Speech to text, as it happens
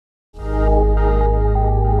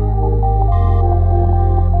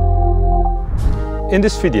In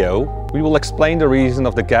this video, we will explain the reason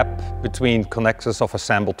of the gap between connectors of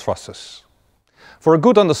assembled trusses. For a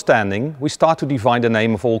good understanding, we start to define the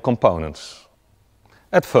name of all components.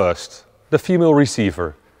 At first, the female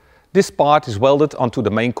receiver. This part is welded onto the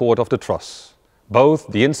main cord of the truss. Both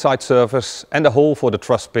the inside surface and the hole for the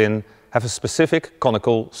truss pin have a specific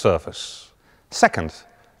conical surface. Second,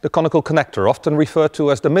 the conical connector, often referred to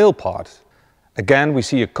as the male part. Again, we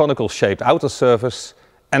see a conical shaped outer surface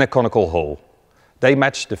and a conical hole. They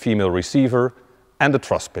match the female receiver and the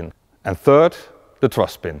truss pin. And third, the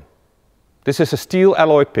truss pin. This is a steel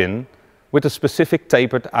alloy pin with a specific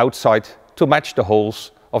tapered outside to match the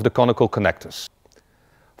holes of the conical connectors.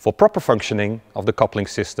 For proper functioning of the coupling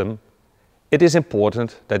system, it is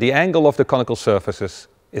important that the angle of the conical surfaces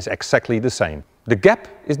is exactly the same. The gap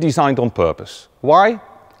is designed on purpose. Why?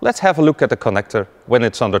 Let's have a look at the connector when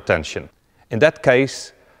it's under tension. In that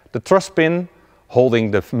case, the truss pin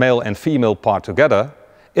holding the male and female part together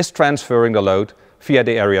is transferring the load via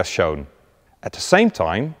the areas shown. At the same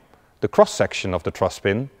time, the cross-section of the truss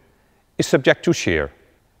pin is subject to shear.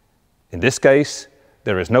 In this case,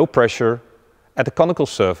 there is no pressure at the conical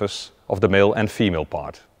surface of the male and female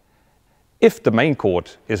part. If the main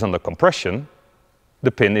cord is under compression,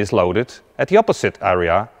 the pin is loaded at the opposite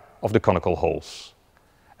area of the conical holes.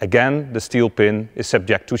 Again, the steel pin is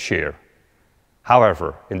subject to shear.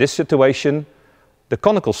 However, in this situation, the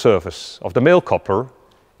conical surface of the male coupler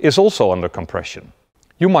is also under compression.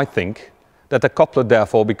 You might think that the coupler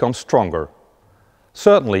therefore becomes stronger.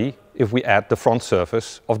 Certainly, if we add the front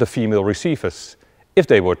surface of the female receivers, if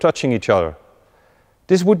they were touching each other.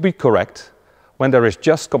 This would be correct when there is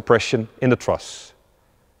just compression in the truss.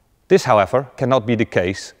 This, however, cannot be the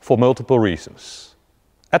case for multiple reasons.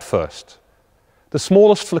 At first, the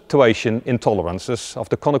smallest fluctuation in tolerances of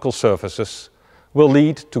the conical surfaces will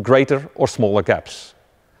lead to greater or smaller gaps.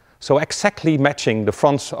 So exactly matching the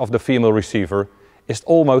fronts of the female receiver is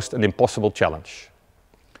almost an impossible challenge.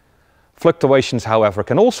 Fluctuations, however,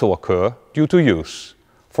 can also occur due to use,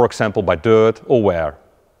 for example by dirt or wear.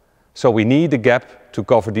 So we need a gap to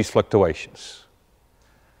cover these fluctuations.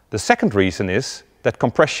 The second reason is that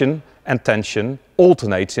compression and tension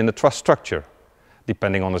alternates in the truss structure,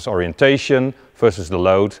 depending on its orientation versus the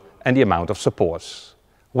load and the amount of supports.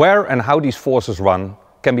 Where and how these forces run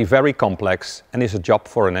can be very complex and is a job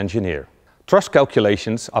for an engineer. Truss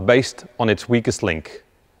calculations are based on its weakest link.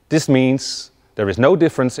 This means there is no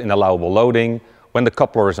difference in allowable loading when the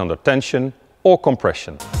coupler is under tension or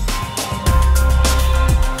compression.